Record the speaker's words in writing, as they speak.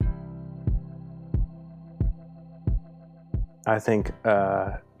I think,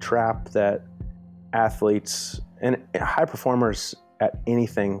 trap that athletes and high performers at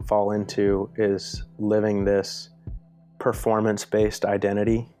anything fall into is living this performance-based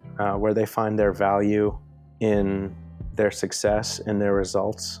identity where they find their value in their success and their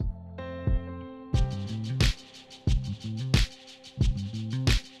results.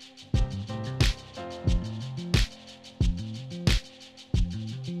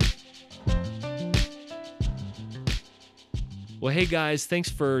 Well, hey guys, thanks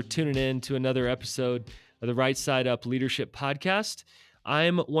for tuning in to another episode of the Right Side Up Leadership Podcast.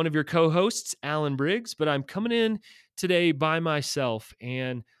 I'm one of your co-hosts, Alan Briggs, but I'm coming in today by myself,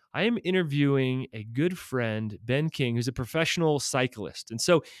 and I am interviewing a good friend, Ben King, who's a professional cyclist. And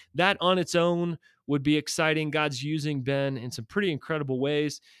so that on its own would be exciting. God's using Ben in some pretty incredible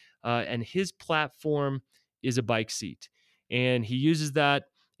ways, and his platform is a bike seat. And he uses that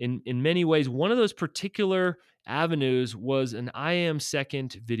in many ways. One of those particular avenues was an I Am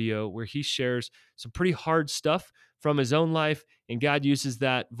Second video where he shares some pretty hard stuff from his own life, and God uses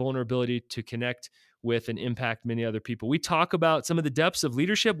that vulnerability to connect with and impact many other people. We talk about some of the depths of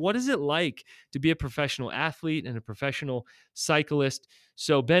leadership. What is it like to be a professional athlete and a professional cyclist?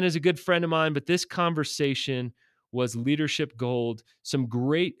 So Ben is a good friend of mine, but this conversation was leadership gold, some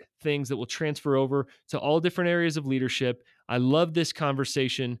great things that will transfer over to all different areas of leadership. I love this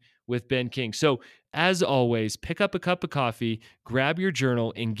conversation with Ben King. So as always, pick up a cup of coffee, grab your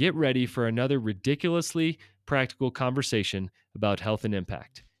journal, and get ready for another ridiculously practical conversation about health and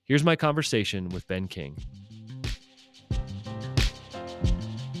impact. Here's my conversation with Ben King.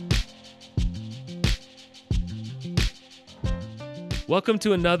 Welcome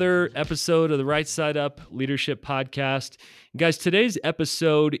to another episode of the Right Side Up Leadership Podcast. Guys, today's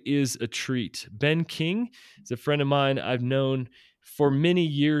episode is a treat. Ben King is a friend of mine I've known for many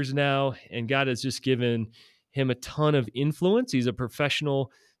years now, and God has just given him a ton of influence. He's a professional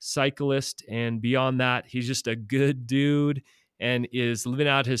cyclist, and beyond that, he's just a good dude and is living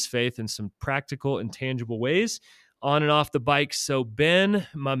out his faith in some practical and tangible ways on and off the bike. So Ben,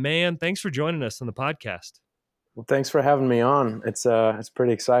 my man, thanks for joining us on the podcast. Well, thanks for having me on. It's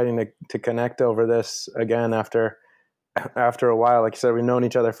pretty exciting to connect over this again after a while. Like you said, we've known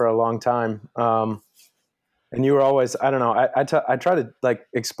each other for a long time. And you were always, I don't know, I try to like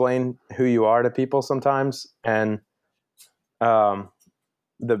explain who you are to people sometimes. And some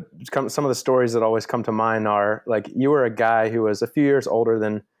of the stories that always come to mind are like, you were a guy who was a few years older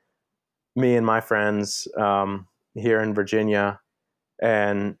than me and my friends here in Virginia,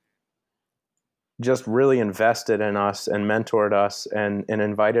 and just really invested in us and mentored us and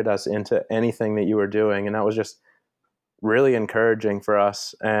invited us into anything that you were doing. And that was just really encouraging for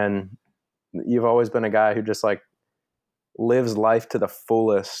us. And you've always been a guy who just like lives life to the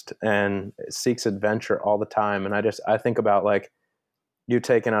fullest and seeks adventure all the time. And I think about like you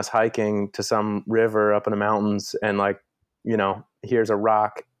taking us hiking to some river up in the mountains and like, you know, here's a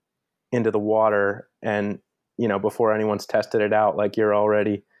rock into the water. And, you know, before anyone's tested it out, like you're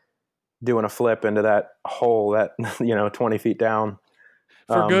already doing a flip into that hole that, you know, 20 feet down.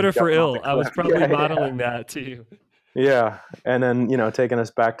 For good or for ill. I was probably modeling that to you. Yeah. And then, you know, taking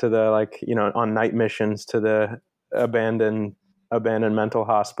us back to the, like, you know, on night missions to the abandoned mental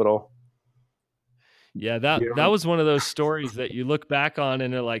hospital. Yeah, that was one of those stories that you look back on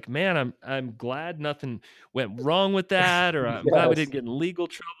and are like, man, I'm glad nothing went wrong with that, or I'm glad we didn't get in legal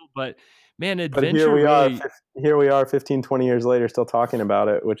trouble. But man, adventure here we are 15, 20 years later, still talking about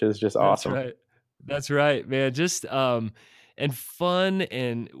it, which is just awesome. That's right, man. Just and fun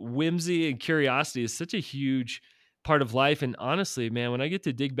and whimsy and curiosity is such a huge part of life. And honestly, man, when I get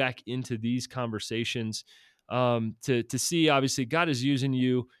to dig back into these conversations, to see obviously God is using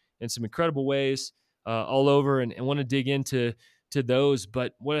you in some incredible ways all over, and want to dig into those.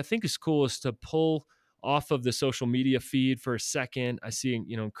 But what I think is cool is to pull off of the social media feed for a second. I see,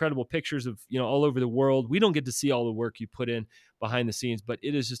 you know, incredible pictures of, you know, all over the world. We don't get to see all the work you put in behind the scenes, but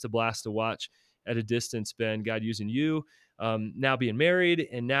it is just a blast to watch at a distance, Ben, God using you, now being married,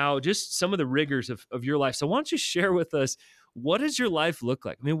 and now just some of the rigors of your life. So why don't you share with us, what does your life look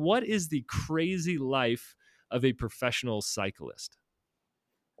like? I mean, what is the crazy life of a professional cyclist?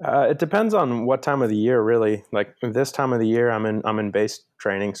 It depends on what time of the year, really. Like this time of the year, I'm in base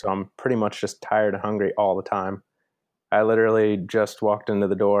training, so I'm pretty much just tired and hungry all the time. I literally just walked into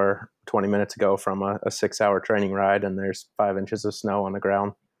the door 20 minutes ago from a 6-hour training ride, and there's 5 inches of snow on the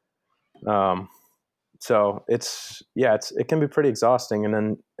ground. So it can be pretty exhausting. And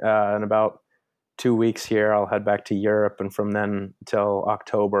then in about 2 weeks here, I'll head back to Europe, and from then till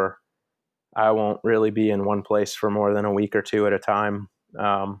October, I won't really be in one place for more than a week or two at a time.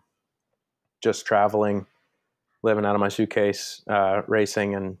 Just traveling living out of my suitcase,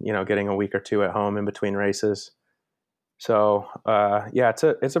 racing, and getting a week or two at home in between races. So yeah,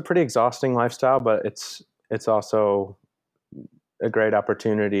 it's a pretty exhausting lifestyle, but it's also a great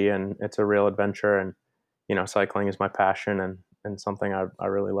opportunity, and it's a real adventure. And cycling is my passion, and something I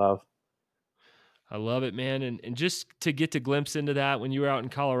really love. I love it, man. And just to get to glimpse into that when you were out in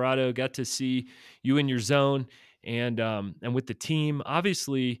Colorado, got to see you in your zone and with the team.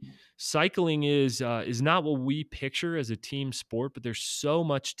 Obviously, cycling is not what we picture as a team sport, but there's so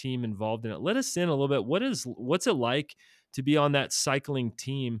much team involved in it. Let us in a little bit. What's it like to be on that cycling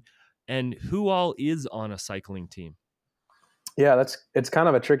team, and who all is on a cycling team? Yeah, it's kind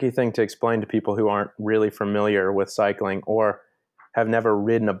of a tricky thing to explain to people who aren't really familiar with cycling or have never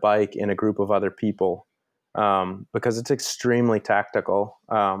ridden a bike in a group of other people, because it's extremely tactical.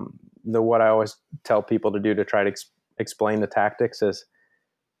 What I always tell people to do to try to explain the tactics is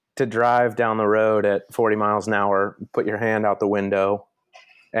to drive down the road at 40 miles an hour, put your hand out the window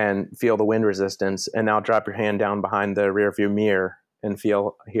and feel the wind resistance, and now drop your hand down behind the rear view mirror and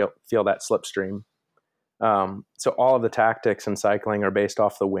feel that slipstream. So all of the tactics in cycling are based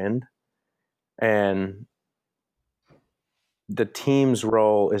off the wind, and the team's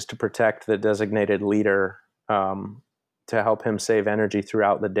role is to protect the designated leader, to help him save energy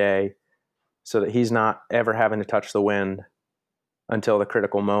throughout the day so that he's not ever having to touch the wind until the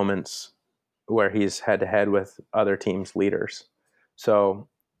critical moments where he's head to head with other team's leaders. So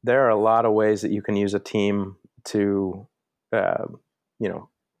there are a lot of ways that you can use a team to,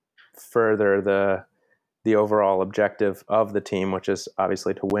 further the overall objective of the team, which is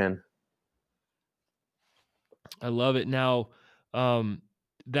obviously to win. I love it. Now,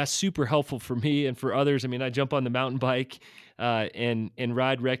 that's super helpful for me and for others. I mean, I jump on the mountain bike and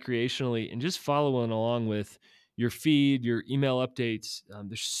ride recreationally, and just following along with your feed, your email updates.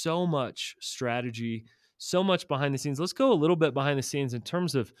 There's so much strategy, so much behind the scenes. Let's go a little bit behind the scenes in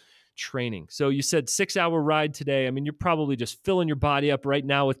terms of training. So you said 6-hour ride today. I mean, you're probably just filling your body up right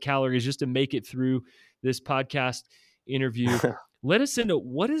now with calories just to make it through this podcast interview. Let us into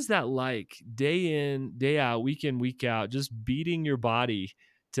what is that like day in, day out, week in, week out, just beating your body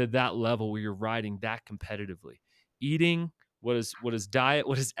to that level where you're riding that competitively. Eating, what is diet,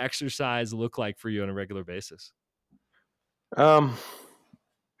 what does exercise look like for you on a regular basis? Um,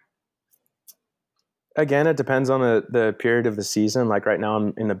 Again, it depends on the period of the season. Like right now,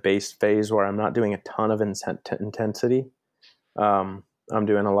 I'm in the base phase where I'm not doing a ton of intensity. Um, I'm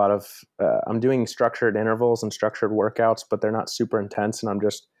doing a lot of I'm doing structured intervals and structured workouts, but they're not super intense, and I'm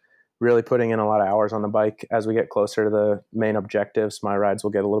just really putting in a lot of hours on the bike. As we get closer to the main objectives, my rides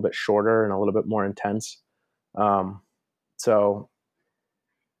will get a little bit shorter and a little bit more intense. Um, so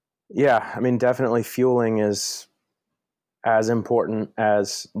yeah, I mean, definitely fueling is as important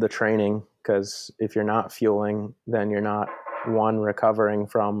as the training, because if you're not fueling, then you're not, one, recovering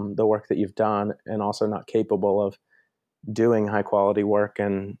from the work that you've done, and also not capable of doing high quality work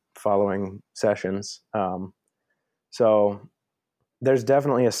and following sessions. So there's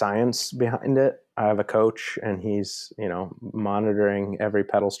definitely a science behind it. I have a coach, and he's monitoring every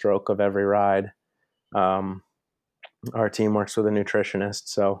pedal stroke of every ride. Our team works with a nutritionist,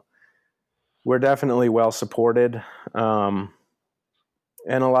 so we're definitely well supported.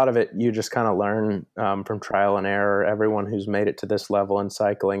 And a lot of it you just kind of learn from trial and error. Everyone who's made it to this level in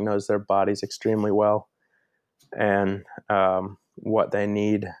cycling knows their bodies extremely well, and what they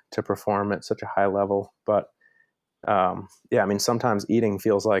need to perform at such a high level. But yeah, I mean, sometimes eating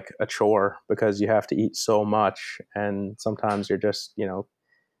feels like a chore because you have to eat so much, and sometimes you're just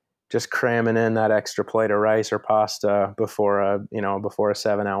cramming in that extra plate of rice or pasta before a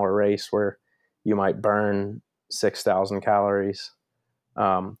 7-hour race where you might burn 6,000 calories,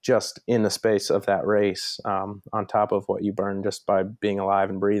 just in the space of that race, on top of what you burn just by being alive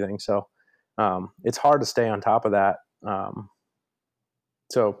and breathing. So it's hard to stay on top of that.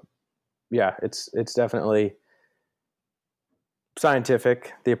 So yeah, it's definitely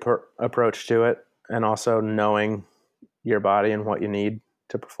scientific, the approach to it, and also knowing your body and what you need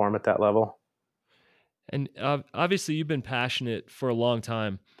to perform at that level. And obviously, you've been passionate for a long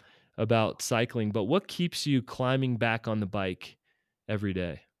time about cycling, but what keeps you climbing back on the bike every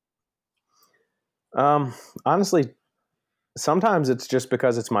day? Honestly, sometimes it's just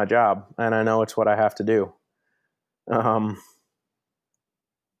because it's my job and I know it's what I have to do. Um,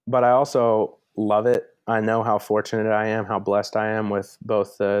 but I also love it. I know how fortunate I am, how blessed I am with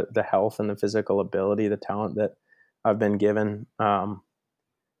both the health and the physical ability, the talent that I've been given,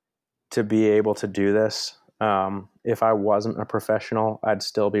 to be able to do this. If I wasn't a professional, I'd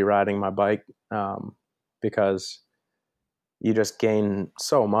still be riding my bike, because you just gain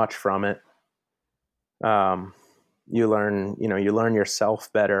so much from it. you learn, you learn yourself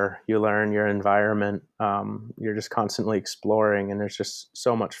better, you learn your environment. You're just constantly exploring, and there's just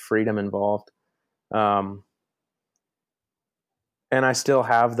so much freedom involved. And I still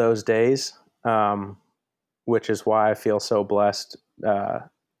have those days, which is why I feel so blessed to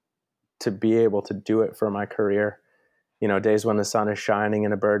be able to do it for my career. Days when the sun is shining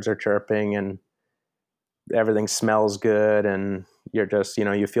and the birds are chirping and everything smells good, and you're just,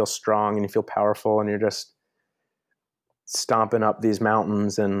 you feel strong and you feel powerful, and you're just stomping up these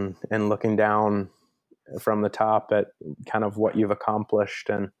mountains and looking down from the top at kind of what you've accomplished.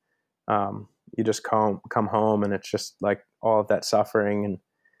 And you just come home, and it's just like all of that suffering and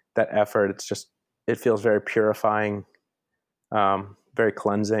that effort. It feels very purifying, very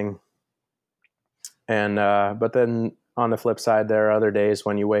cleansing. And, but then on the flip side, there are other days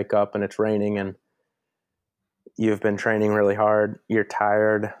when you wake up and it's raining and you've been training really hard, you're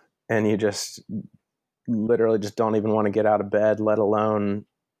tired, and you just literally just don't even want to get out of bed, let alone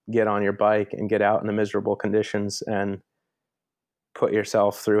get on your bike and get out in the miserable conditions and put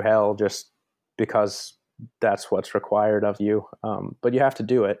yourself through hell just because that's what's required of you. But you have to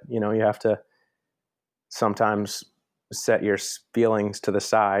do it. You have to sometimes set your feelings to the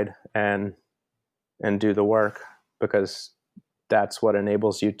side and do the work, because that's what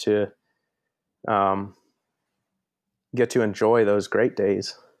enables you to get to enjoy those great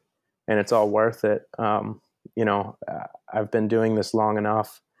days. And it's all worth it. I've been doing this long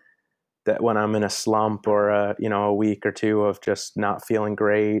enough that when I'm in a slump or a week or two of just not feeling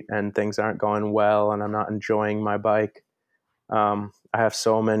great and things aren't going well and I'm not enjoying my bike, I have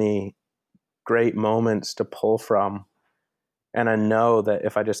so many great moments to pull from. And I know that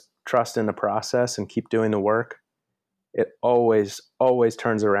if I just trust in the process and keep doing the work, it always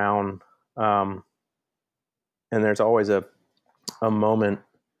turns around. And there's always a moment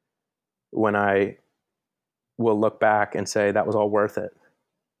when I will look back and say that was all worth it.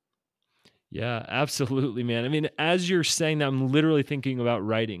 Yeah, absolutely, man. I mean, as you're saying that, I'm literally thinking about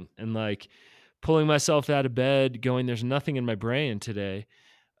writing and like pulling myself out of bed, going, there's nothing in my brain today,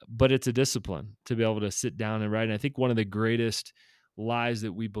 but it's a discipline to be able to sit down and write. And I think one of the greatest lies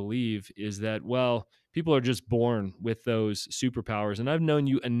that we believe is that, well, people are just born with those superpowers. And I've known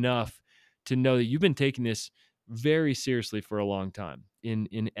you enough to know that you've been taking this very seriously for a long time.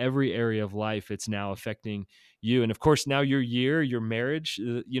 In every area of life, it's now affecting you. And of course, now your marriage,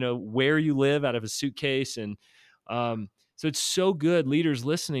 where you live out of a suitcase. And so it's so good, leaders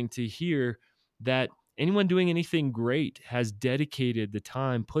listening, to hear that anyone doing anything great has dedicated the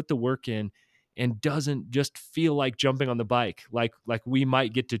time, put the work in, and doesn't just feel like jumping on the bike, like we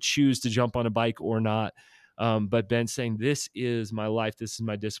might get to choose to jump on a bike or not. But Ben saying, this is my life, this is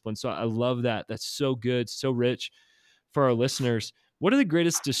my discipline. So I love that. That's so good, so rich for our listeners. What are the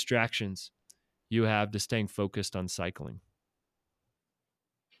greatest distractions you have to staying focused on cycling?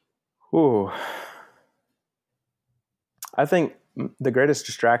 Ooh, I think the greatest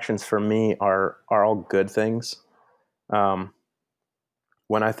distractions for me are all good things. When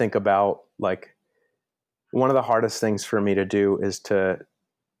I think about, like, one of the hardest things for me to do is to,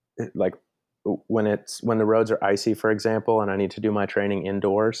 like, when the roads are icy, for example, and I need to do my training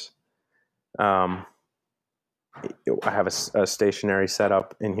indoors. I have a stationary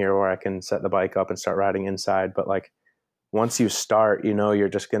setup in here where I can set the bike up and start riding inside. But like, once you start, you're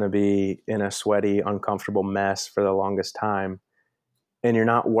just going to be in a sweaty, uncomfortable mess for the longest time. And you're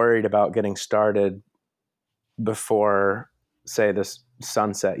not worried about getting started before, say, this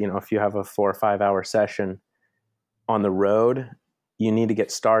sunset. If you have a 4 or 5 hour session on the road, you need to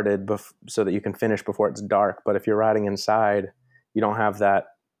get started so that you can finish before it's dark. But if you're riding inside, you don't have that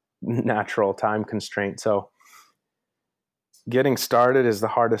natural time constraint. So getting started is the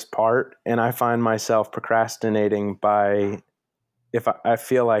hardest part. And I find myself procrastinating if I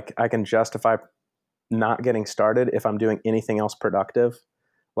feel like I can justify not getting started if I'm doing anything else productive.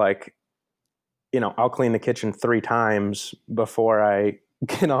 Like, I'll clean the kitchen 3 times before I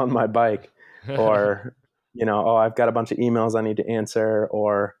get on my bike, or, I've got a bunch of emails I need to answer,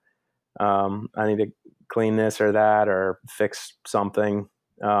 or I need to clean this or that or fix something.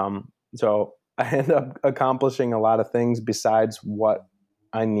 So I end up accomplishing a lot of things besides what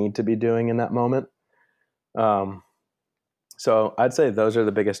I need to be doing in that moment. So I'd say those are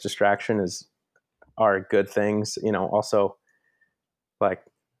the biggest distraction are good things. Also, like,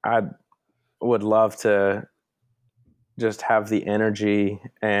 I would love to just have the energy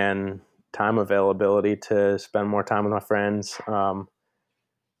and time availability to spend more time with my friends,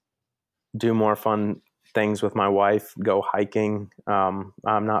 do more fun things with my wife, go hiking. I'm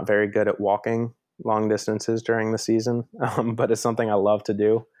not very good at walking long distances during the season, but it's something I love to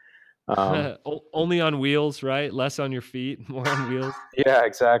do. Um, Only on wheels, right? Less on your feet, more on wheels. yeah,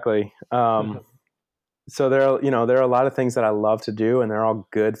 exactly. So there are a lot of things that I love to do, and they're all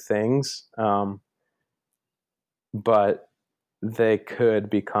good things. But they could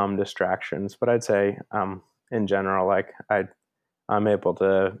become distractions. But I'd say, in general, like I'm able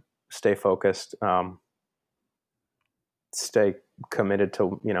to stay focused, stay committed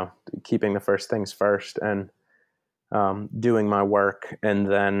to, keeping the first things first, and doing my work,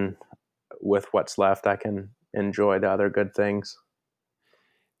 and then with what's left, I can enjoy the other good things.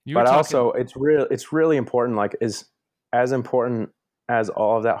 You were But talking, also, it's really important. Like, is as important as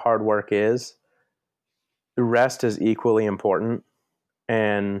all of that hard work is, the rest is equally important,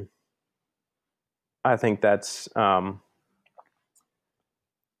 and I think that's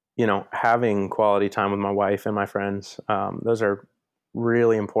having quality time with my wife and my friends. Those are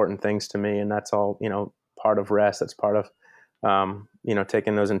really important things to me, and that's all part of rest. That's part of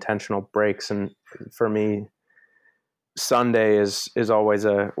taking those intentional breaks. And for me, Sunday is always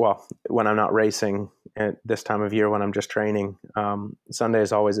when I'm not racing at this time of year, when I'm just training. Sunday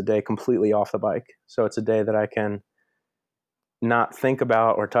is always a day completely off the bike. So it's a day that I can not think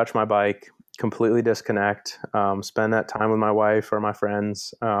about or touch my bike, completely disconnect, spend that time with my wife or my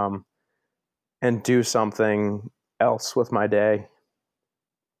friends, and do something else with my day.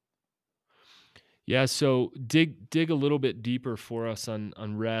 yeah. So dig a little bit deeper for us on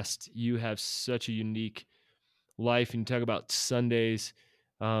rest. You have such a unique life, and you talk about Sundays.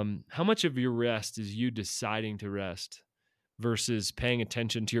 How much of your rest is you deciding to rest versus paying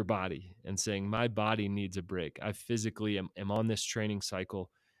attention to your body and saying, my body needs a break? I physically am on this training cycle.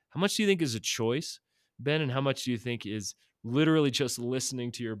 How much do you think is a choice, Ben? And how much do you think is literally just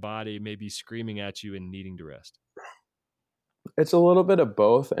listening to your body, maybe screaming at you and needing to rest? It's a little bit of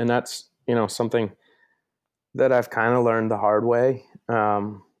both, and that's something that I've kind of learned the hard way,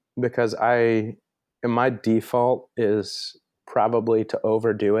 because my default is probably to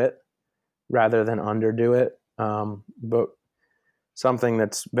overdo it rather than underdo it. But something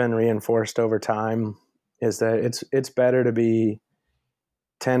that's been reinforced over time is that it's better to be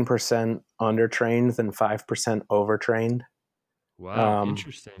 10% undertrained than 5% overtrained. Wow, Um,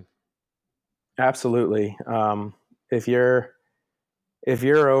 interesting. absolutely. If you're if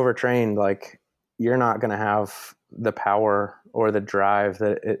you're overtrained, like, you're not going to have the power or the drive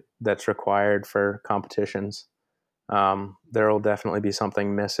that's required for competitions. There will definitely be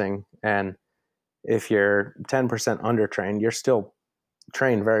something missing. And if you're 10% undertrained, you're still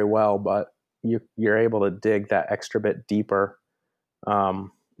trained very well, but you're able to dig that extra bit deeper,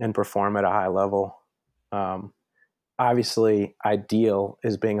 and perform at a high level. Um, Obviously, ideal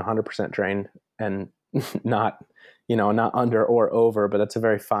is being 100% trained and not not under or over, but that's a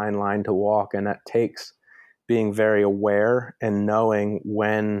very fine line to walk, and that takes being very aware and knowing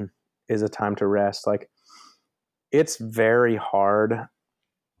when is a time to rest. Like, it's very hard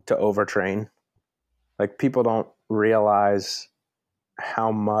to overtrain. Like, people don't realize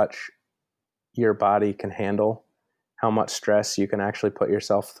how much your body can handle, how much stress you can actually put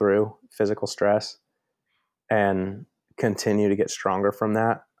yourself through, physical stress, and continue to get stronger from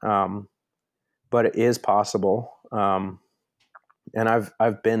that. But it is possible. And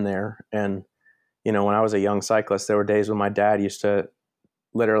I've been there. And when I was a young cyclist, there were days when my dad used to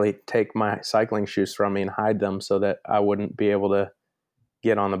literally take my cycling shoes from me and hide them so that I wouldn't be able to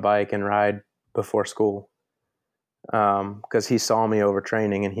get on the bike and ride before school, because he saw me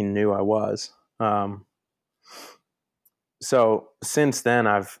overtraining and he knew I was. So since then,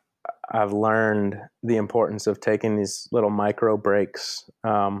 I've learned the importance of taking these little micro breaks,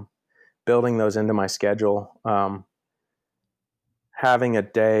 building those into my schedule, having a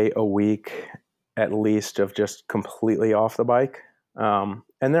day a week at least of just completely off the bike. And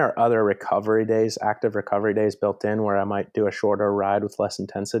there are other recovery days, active recovery days built in, where I might do a shorter ride with less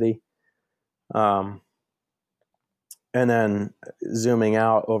intensity. Um, and then zooming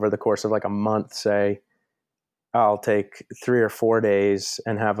out over the course of like a month, say, I'll take 3 or 4 days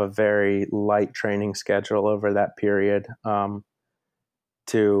and have a very light training schedule over that period,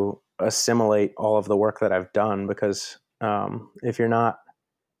 to assimilate all of the work that I've done. Because if you're not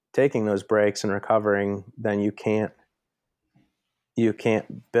taking those breaks and recovering, then you can't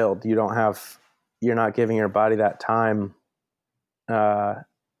build. You're not giving your body that time uh,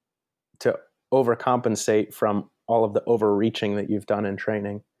 to overcompensate from all of the overreaching that you've done in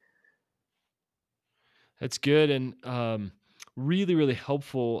training. That's good, and really, really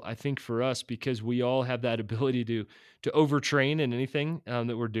helpful, I think, for us because we all have that ability to overtrain in anything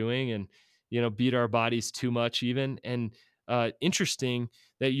that we're doing, and beat our bodies too much, even. And interesting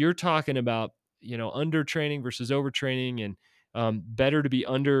that you're talking about undertraining versus overtraining, and better to be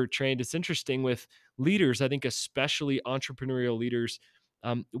undertrained. It's interesting with leaders, I think, especially entrepreneurial leaders.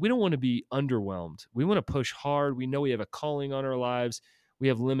 We don't want to be underwhelmed. We want to push hard. We know we have a calling on our lives. We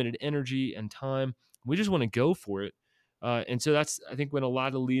have limited energy and time. We just want to go for it. And so that's, I think, when a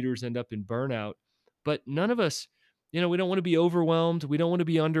lot of leaders end up in burnout. But none of us, we don't want to be overwhelmed. We don't want to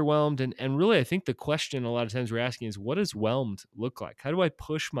be underwhelmed. And really, I think the question a lot of times we're asking is, what does whelmed look like? How do I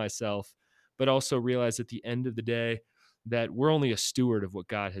push myself, but also realize at the end of the day that we're only a steward of what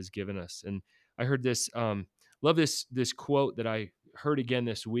God has given us? And I heard this, love this quote that I heard again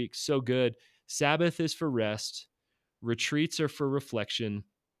this week. So good. Sabbath is for rest. Retreats are for reflection.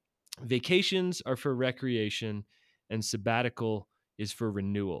 Vacations are for recreation, and sabbatical is for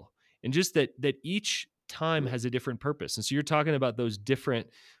renewal. And just that each time has a different purpose. And so you're talking about those different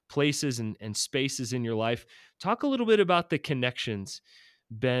places and spaces in your life. Talk a little bit about the connections,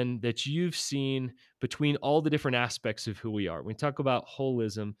 Ben, that you've seen between all the different aspects of who we are. When we talk about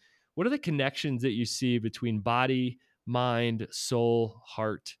holism, what are the connections that you see between body, mind, soul,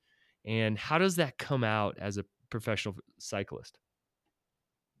 heart, and how does that come out as a professional cyclist?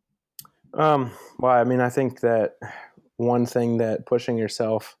 Well, I mean, I think that one thing that pushing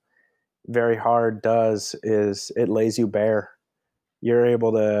yourself very hard does is it lays you bare. You're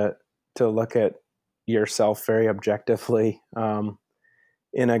able to look at yourself very objectively.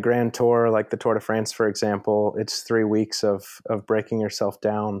 In a grand tour like the Tour de France, for example, it's 3 weeks of breaking yourself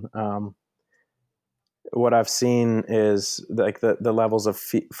down. What I've seen is like the levels of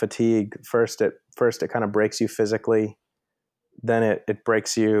fatigue. First, it kind of breaks you physically, then it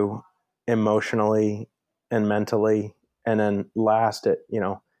breaks you emotionally and mentally, and then last,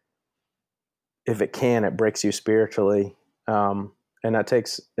 if it can, it breaks you spiritually. And it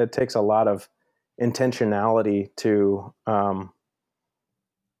takes a lot of intentionality to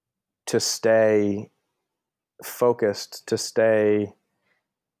stay focused, to stay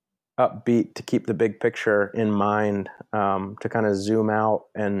upbeat, to keep the big picture in mind, to kind of zoom out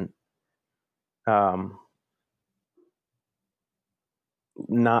and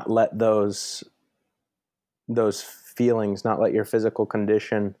not let those feelings, not let your physical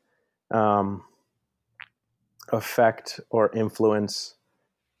condition affect or influence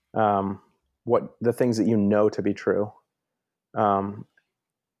what the things that you know to be true.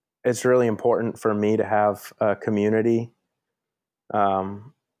 It's really important for me to have a community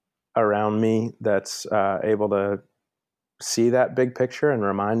around me that's able to see that big picture and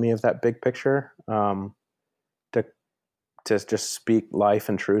remind me of that big picture, to just speak life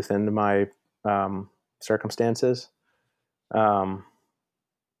and truth into my circumstances. I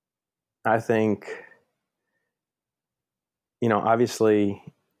think, obviously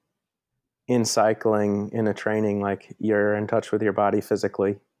in cycling, in a training, like you're in touch with your body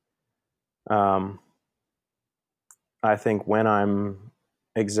physically. I think when I'm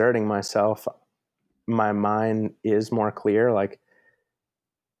exerting myself, my mind is more clear, like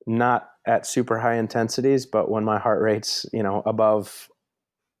not at super high intensities, but when my heart rate's, above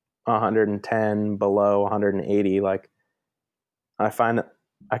 110, below 180, like I find that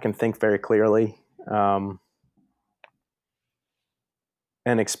I can think very clearly,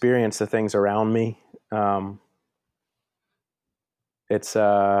 and experience the things around me. It's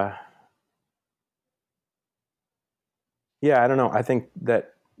I don't know. I think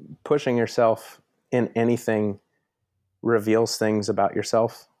that pushing yourself in anything reveals things about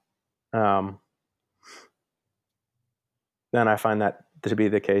yourself. And I find that to be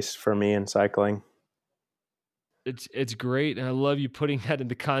the case for me in cycling. It's great, and I love you putting that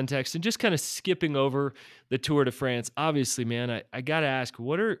into context and just kind of skipping over the Tour de France. Obviously, man, I gotta ask,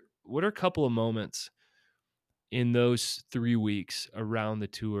 what are a couple of moments in those 3 weeks around the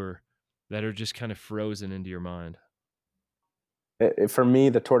tour that are just kind of frozen into your mind? For me,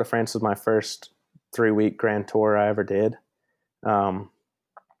 the Tour de France was my first 3-week grand tour I ever did. And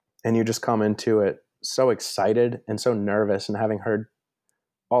you just come into it so excited and so nervous, and having heard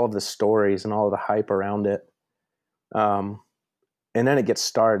all of the stories and all of the hype around it. And then it gets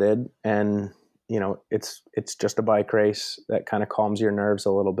started, and it's just a bike race that kind of calms your nerves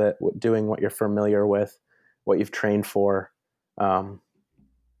a little bit, doing what you're familiar with, what you've trained for.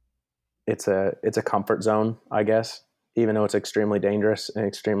 It's a comfort zone, I guess, even though it's extremely dangerous and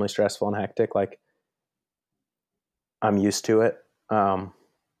extremely stressful and hectic. Like, I'm used to it. And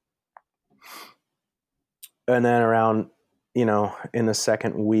then around, in the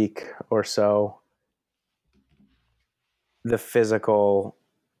second week or so, the physical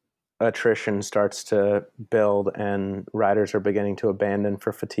attrition starts to build, and riders are beginning to abandon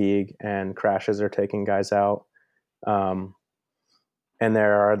for fatigue, and crashes are taking guys out. And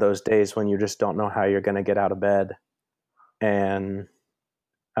there are those days when you just don't know how you're going to get out of bed. and,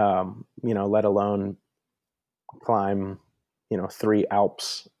 let alone climb, 3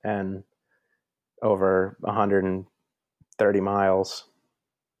 Alps and over 130 miles.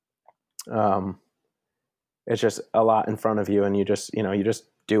 It's just a lot in front of you, and you just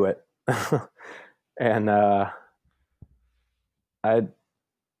do it. And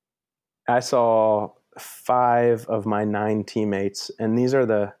I saw 5 of my 9 teammates, and these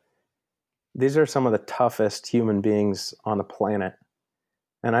are some of the toughest human beings on the planet.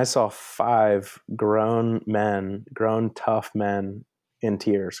 And I saw 5 grown tough men in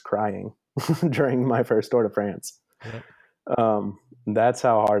tears, crying during my first Tour de France. Yep. That's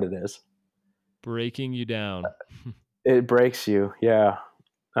how hard it is. Breaking you down. It breaks you, yeah.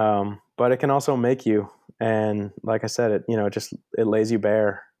 But it can also make you. And like I said, it lays you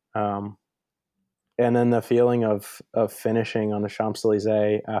bare. And then the feeling of finishing on the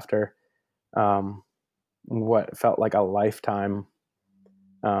Champs-Élysées after what felt like a lifetime,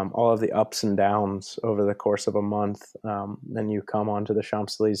 all of the ups and downs over the course of a month. Then you come onto the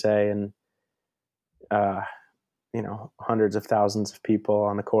Champs-Élysées and, hundreds of thousands of people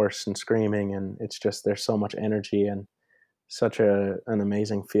on the course and screaming. And it's just, there's so much energy and such an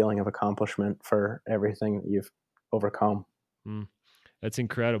amazing feeling of accomplishment for everything that you've overcome. That's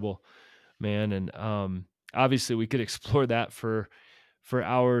incredible, man. And obviously we could explore that for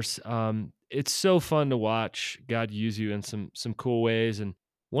hours. It's so fun to watch God use you in some cool ways. And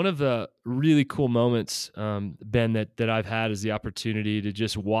one of the really cool moments, Ben, that I've had is the opportunity to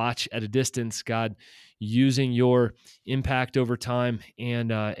just watch at a distance God using your impact over time,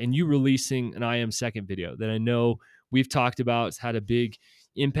 and you releasing an I Am Second video that I know we've talked about. It's had a big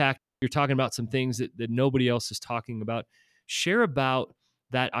impact. You're talking about some things that nobody else is talking about. Share about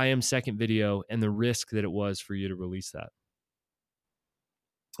that I Am Second video and the risk that it was for you to release that.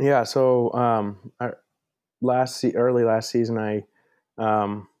 Yeah. So early last season,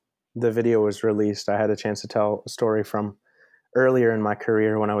 the video was released. I had a chance to tell a story from earlier in my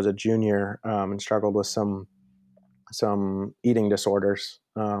career when I was a junior, and struggled with some eating disorders,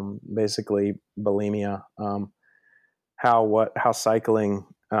 basically bulimia. How cycling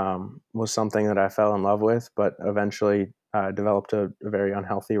was something that I fell in love with, but eventually developed a very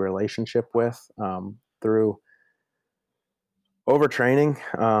unhealthy relationship with, through overtraining.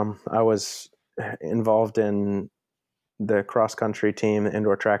 I was involved in the cross country team, the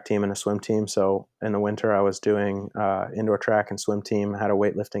indoor track team, and a swim team. So in the winter, I was doing indoor track and swim team, had a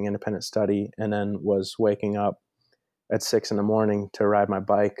weightlifting independent study, and then was waking up at 6 a.m. to ride my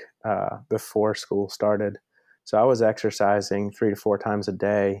bike before school started. So I was exercising 3 to 4 times a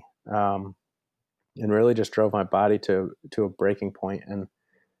day, and really just drove my body to a breaking point. And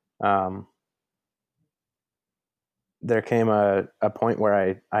there came a point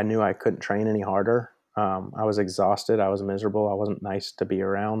where I knew I couldn't train any harder. I was exhausted. I was miserable. I wasn't nice to be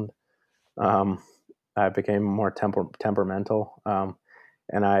around. I became more temperamental,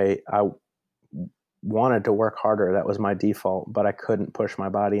 and I wanted to work harder. That was my default, but I couldn't push my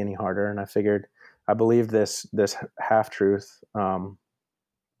body any harder. And I believed this half truth,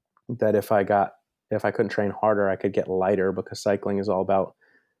 that if I couldn't train harder, I could get lighter, because cycling is all about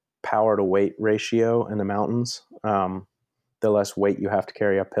power to weight ratio in the mountains. The less weight you have to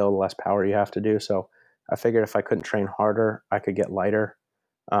carry uphill, the less power you have to do. So I figured if I couldn't train harder, I could get lighter.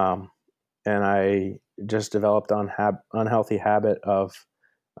 And I just developed unhealthy habit of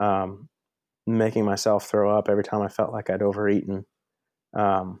making myself throw up every time I felt like I'd overeaten,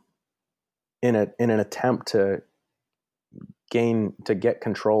 in an attempt to get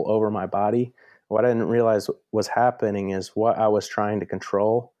control over my body. What I didn't realize was happening is what I was trying to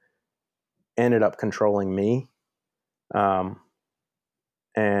control ended up controlling me. And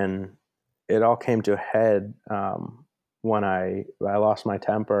it all came to a head when I lost my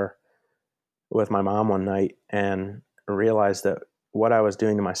temper with my mom one night, and realized that what I was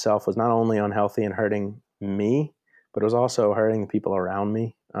doing to myself was not only unhealthy and hurting me, but it was also hurting the people around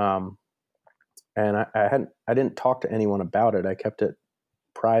me. And I didn't talk to anyone about it. I kept it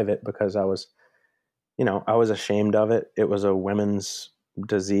private because I was ashamed of it. It was a women's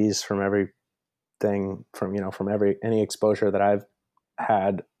disease from everything, from any exposure that I've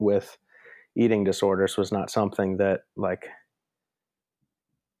had with eating disorders was not something that, like,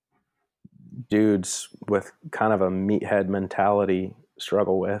 dudes with kind of a meathead mentality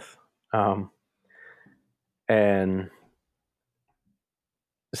struggle with. And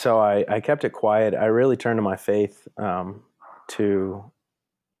so I kept it quiet. I really turned to my faith to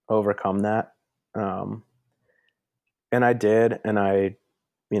overcome that. And I did. And I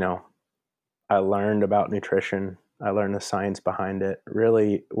learned about nutrition. I learned the science behind it.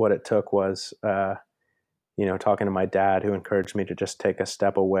 Really what it took was, talking to my dad, who encouraged me to just take a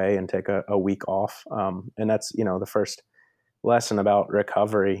step away and take a week off. And that's, the first lesson about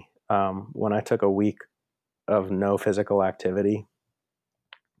recovery. When I took a week of no physical activity,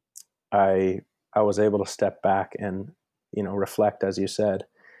 I was able to step back and, reflect, as you said,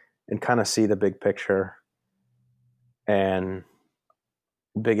 and kind of see the big picture and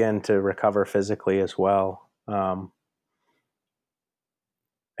begin to recover physically as well. And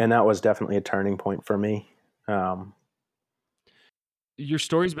that was definitely a turning point for me. Your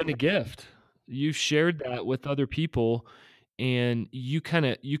story's been a gift. You shared that with other people, and you kind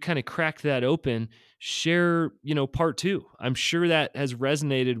of cracked that open. Share, part two. I'm sure that has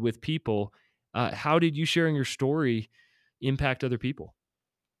resonated with people. How did you sharing your story impact other people?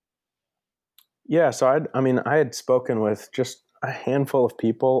 Yeah, so I had spoken with just a handful of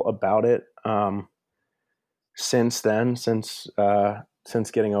people about it since then, since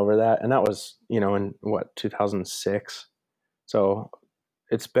getting over that, and that was in what, 2006. So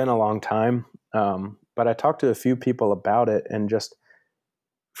it's been a long time, but I talked to a few people about it, and just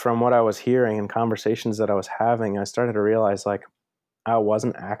from what I was hearing and conversations that I was having, I started to realize like I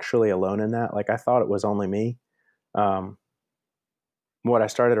wasn't actually alone in that. Like I thought it was only me. Um, what I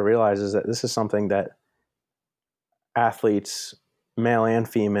started to realize is that this is something that athletes, male and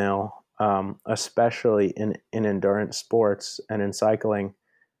female, especially in endurance sports and in cycling,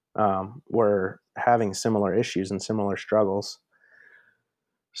 were having similar issues and similar struggles.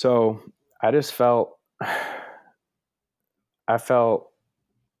 So I just I felt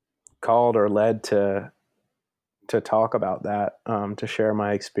called or led to talk about that, to share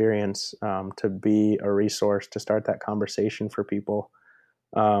my experience, to be a resource, to start that conversation for people.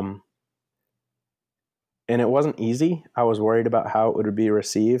 Um, and it wasn't easy. I was worried about how it would be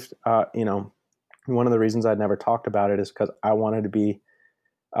received. One of the reasons I'd never talked about it is because I wanted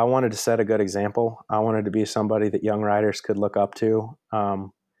to set a good example. I wanted to be somebody that young riders could look up to,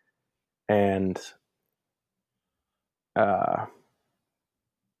 and uh,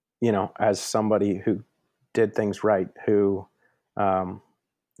 as somebody who did things right, um,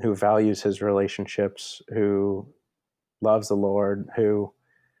 who values his relationships, who loves the Lord, who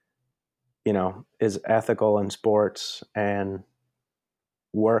is ethical in sports and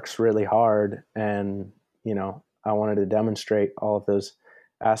works really hard. And I wanted to demonstrate all of those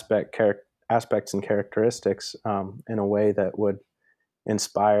aspects and characteristics, in a way that would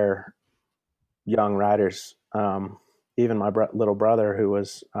inspire young riders. Even my little brother, who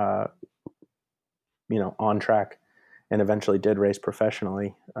was on track and eventually did race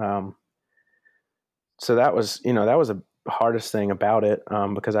professionally. So that was the hardest thing about it,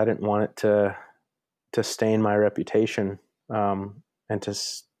 because I didn't want it to stain my reputation, and to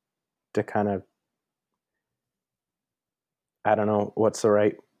kind of, I don't know what's the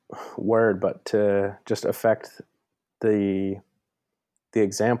right word, but to just affect the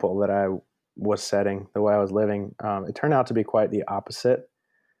example that I was setting, the way I was living. It turned out to be quite the opposite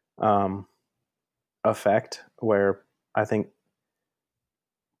um, effect, where I think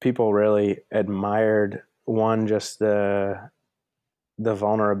people really admired, one, just the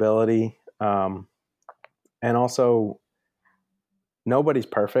vulnerability, and also nobody's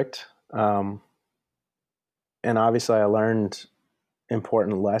perfect. And obviously I learned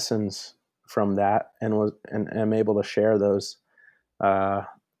important lessons from that, and am able to share those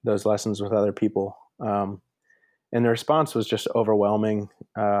lessons with other people. And the response was just overwhelming.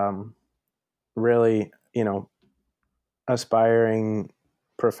 Really, aspiring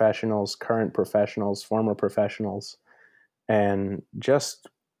professionals, current professionals, former professionals, and just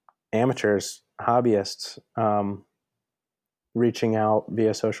amateurs, hobbyists, reaching out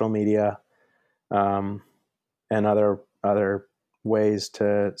via social media, um, and other ways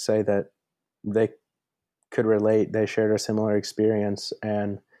to say that they could relate. They shared a similar experience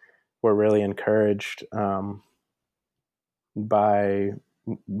and were really encouraged, by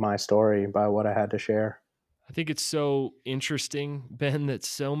my story, by what I had to share. I think it's so interesting, Ben, that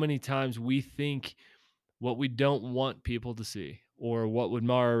so many times we think what we don't want people to see or what would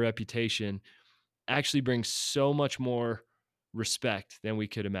mar our reputation actually brings so much more respect than we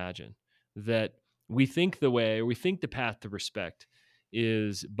could imagine. That we think the way, or we think the path to respect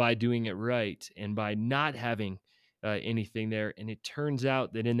is by doing it right and by not having anything there. And it turns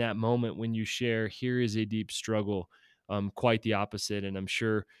out that in that moment when you share, here is a deep struggle, quite the opposite. And I'm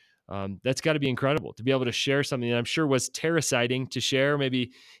sure that's got to be incredible to be able to share something that I'm sure was terrifying to share,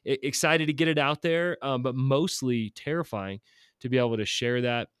 maybe excited to get it out there, but mostly terrifying to be able to share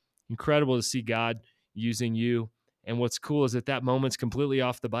that. Incredible to see God using you. And what's cool is that that moment's completely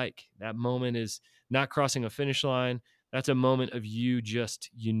off the bike. That moment is not crossing a finish line. That's a moment of you just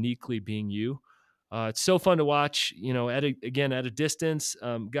uniquely being you. It's so fun to watch, again, at a distance,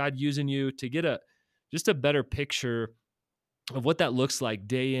 God using you to get just a better picture of what that looks like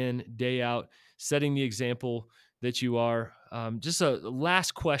day in, day out, setting the example that you are. Just a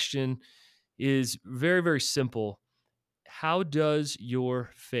last question is very, very simple. How does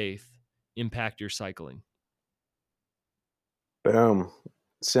your faith impact your cycling? Boom.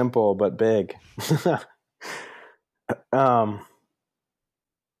 Simple but big. um,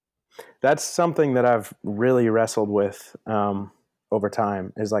 that's something that I've really wrestled with over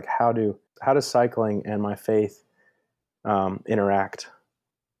time. Is like how does cycling and my faith interact?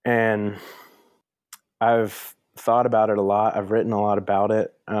 And I've thought about it a lot. I've written a lot about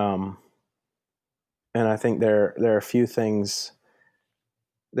it, and I think there are a few things.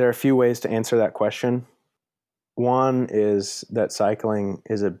 There are a few ways to answer that question. One is that cycling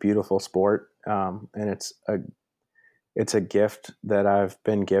is a beautiful sport, and it's a gift that I've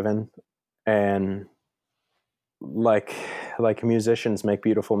been given, and like musicians make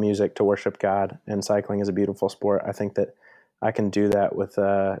beautiful music to worship God, and cycling is a beautiful sport. I think that I can do that with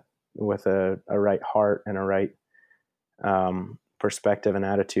a right heart and a right perspective and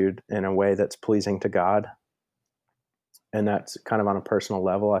attitude in a way that's pleasing to God, and that's kind of on a personal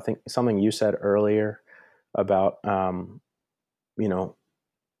level. I think something you said earlier about you know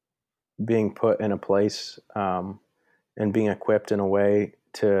being put in a place and being equipped in a way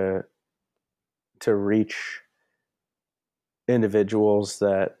to reach individuals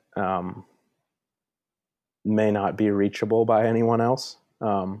that may not be reachable by anyone else.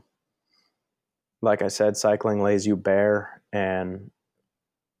 Like I said, cycling lays you bare, and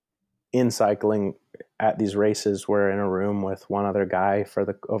in cycling at these races, we're in a room with one other guy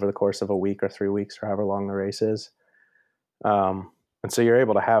over the course of a week or 3 weeks or however long the race is. And so you're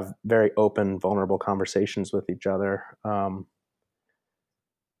able to have very open, vulnerable conversations with each other,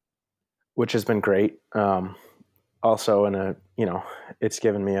 which has been great. Also it's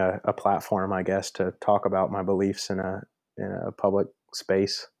given me a platform, I guess, to talk about my beliefs in a public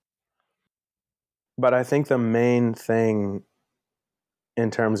space. But I think the main thing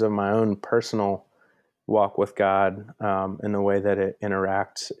in terms of my own personal walk with God, and the way that it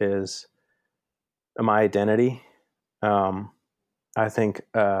interacts is my identity. I think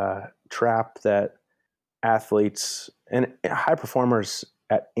a trap that athletes and high performers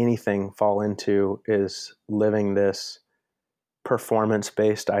at anything fall into is living this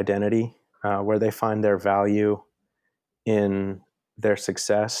performance-based identity, where they find their value in their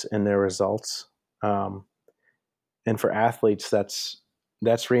success and their results. And for athletes,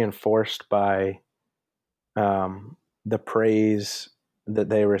 that's reinforced by the praise that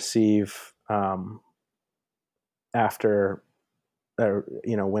they receive after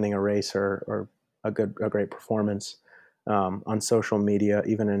winning a race or a great performance, on social media,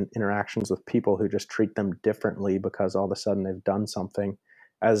 even in interactions with people who just treat them differently because all of a sudden they've done something,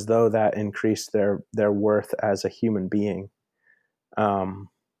 as though that increased their worth as a human being.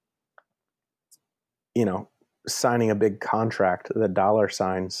 Signing a big contract, the dollar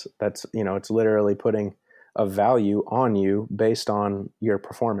signs, it's literally putting a value on you based on your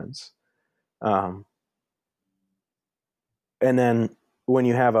performance. And then when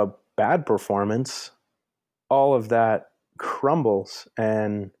you have a bad performance, all of that crumbles,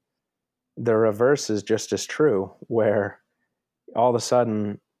 and the reverse is just as true, where all of a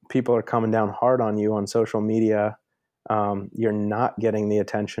sudden people are coming down hard on you on social media. You're not getting the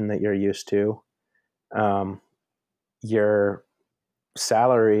attention that you're used to. Your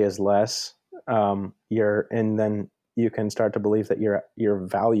salary is less. And then you can start to believe that your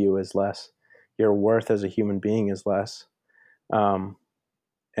value is less. Your worth as a human being is less. And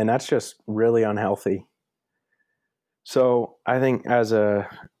that's just really unhealthy. So I think as a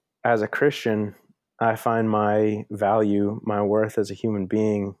Christian, I find my value, my worth as a human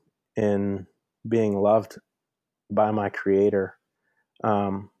being in being loved by my Creator,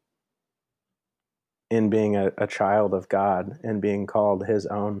 in being a child of God and being called His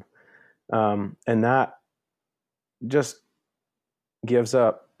own. And that just gives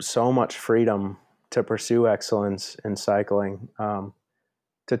up so much freedom to pursue excellence in cycling,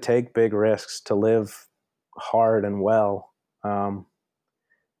 to take big risks, to live hard and well,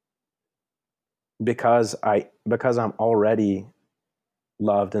 because I'm already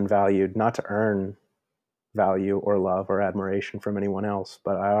loved and valued, not to earn value or love or admiration from anyone else,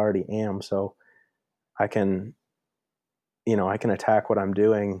 but I already am. So I can attack what I'm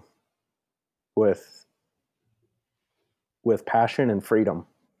doing with passion and freedom,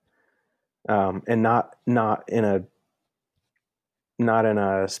 and not in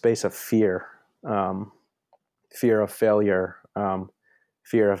a space of fear, fear of failure,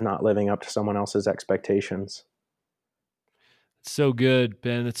 fear of not living up to someone else's expectations. So good,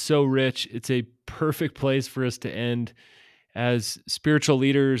 Ben. It's so rich. It's a perfect place for us to end as spiritual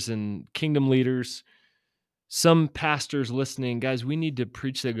leaders and kingdom leaders. Some pastors listening, guys, we need to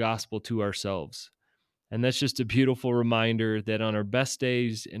preach the gospel to ourselves. And that's just a beautiful reminder that on our best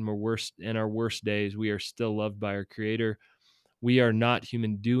days and our worst days, we are still loved by our Creator. We are not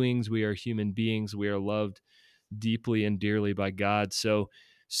human doings. We are human beings. We are loved deeply and dearly by God. So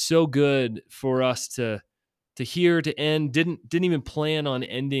good for us to hear, to end. Didn't even plan on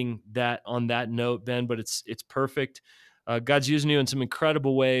ending that on that note, Ben, but it's perfect. God's using you in some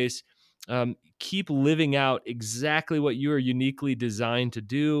incredible ways. Keep living out exactly what you are uniquely designed to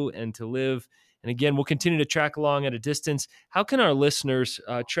do and to live. And again, we'll continue to track along at a distance. How can our listeners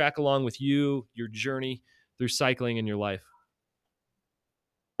track along with you, your journey through cycling in your life?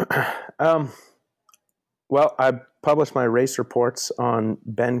 Well, I publish my race reports on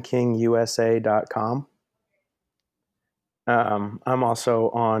benkingusa.com. I'm also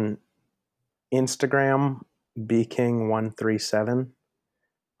on Instagram, bking137,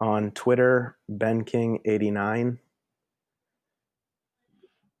 on Twitter, benking89.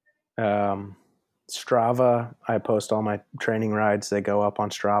 Strava, I post all my training rides. They go up on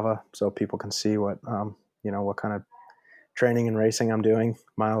Strava so people can see what kind of training and racing I'm doing,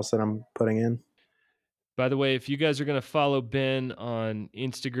 miles that I'm putting in. By the way, if you guys are going to follow Ben on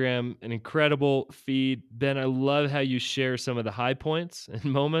Instagram, an incredible feed. Ben, I love how you share some of the high points and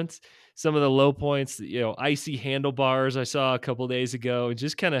moments, some of the low points, icy handlebars I saw a couple days ago, and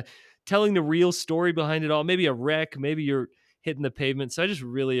just kind of telling the real story behind it all. Maybe a wreck, maybe you're hitting the pavement. So I just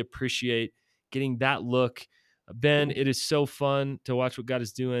really appreciate getting that look. Ben, it is so fun to watch what God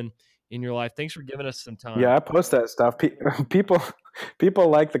is doing in your life. Thanks for giving us some time. Yeah, I post that stuff. People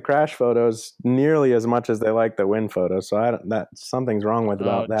like the crash photos nearly as much as they like the win photos. So something's wrong with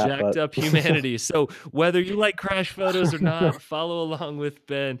about that. Jacked up humanity. So whether you like crash photos or not, follow along with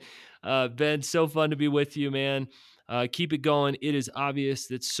Ben. Ben, so fun to be with you, man. Keep it going. It is obvious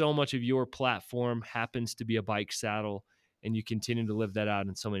that so much of your platform happens to be a bike saddle, and you continue to live that out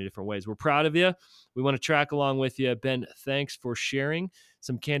in so many different ways. We're proud of you. We want to track along with you. Ben, thanks for sharing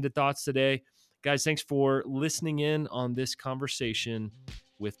some candid thoughts today. Guys, thanks for listening in on this conversation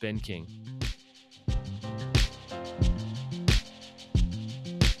with Ben King.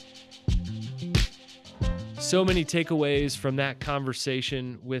 So many takeaways from that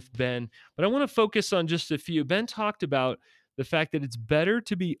conversation with Ben, but I want to focus on just a few. Ben talked about the fact that it's better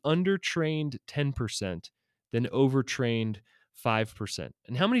to be undertrained 10% than overtrained 5%.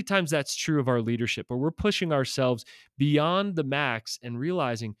 And how many times that's true of our leadership, where we're pushing ourselves beyond the max and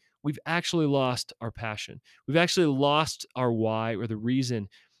realizing we've actually lost our passion. We've actually lost our why, or the reason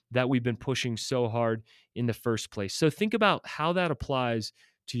that we've been pushing so hard in the first place. So think about how that applies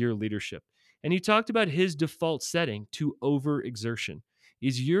to your leadership. And he talked about his default setting to overexertion.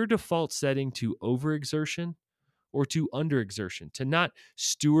 Is your default setting to overexertion or to underexertion? To not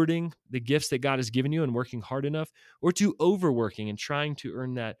stewarding the gifts that God has given you and working hard enough, or to overworking and trying to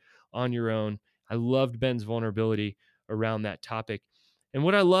earn that on your own? I loved Ben's vulnerability around that topic. And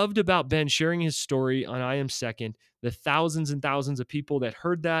what I loved about Ben sharing his story on I Am Second, the thousands and thousands of people that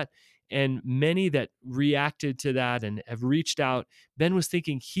heard that, and many that reacted to that and have reached out, Ben was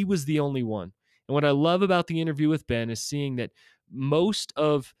thinking he was the only one. And what I love about the interview with Ben is seeing that most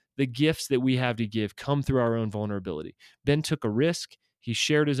of the gifts that we have to give come through our own vulnerability. Ben took a risk. He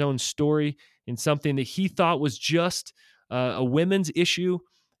shared his own story in something that he thought was just a women's issue,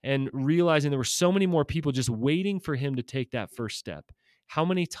 and realizing there were so many more people just waiting for him to take that first step. How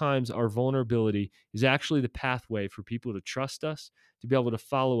many times our vulnerability is actually the pathway for people to trust us, to be able to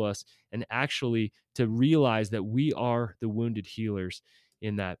follow us, and actually to realize that we are the wounded healers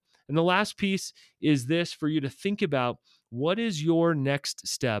in that. And the last piece is this, for you to think about: what is your next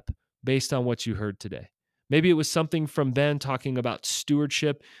step based on what you heard today? Maybe it was something from Ben talking about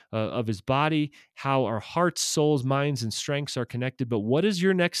stewardship of his body, how our hearts, souls, minds, and strengths are connected. But what is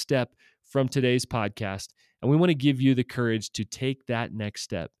your next step from today's podcast? And we want to give you the courage to take that next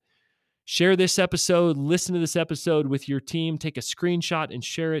step. Share this episode, listen to this episode with your team, take a screenshot and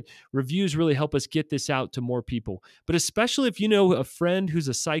share it. Reviews really help us get this out to more people. But especially if you know a friend who's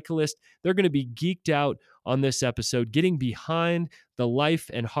a cyclist, they're going to be geeked out on this episode, getting behind the life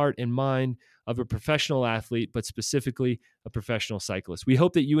and heart and mind of a professional athlete, but specifically a professional cyclist. We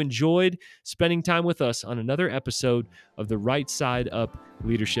hope that you enjoyed spending time with us on another episode of the Right Side Up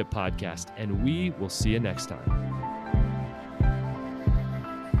Leadership Podcast, and we will see you next time.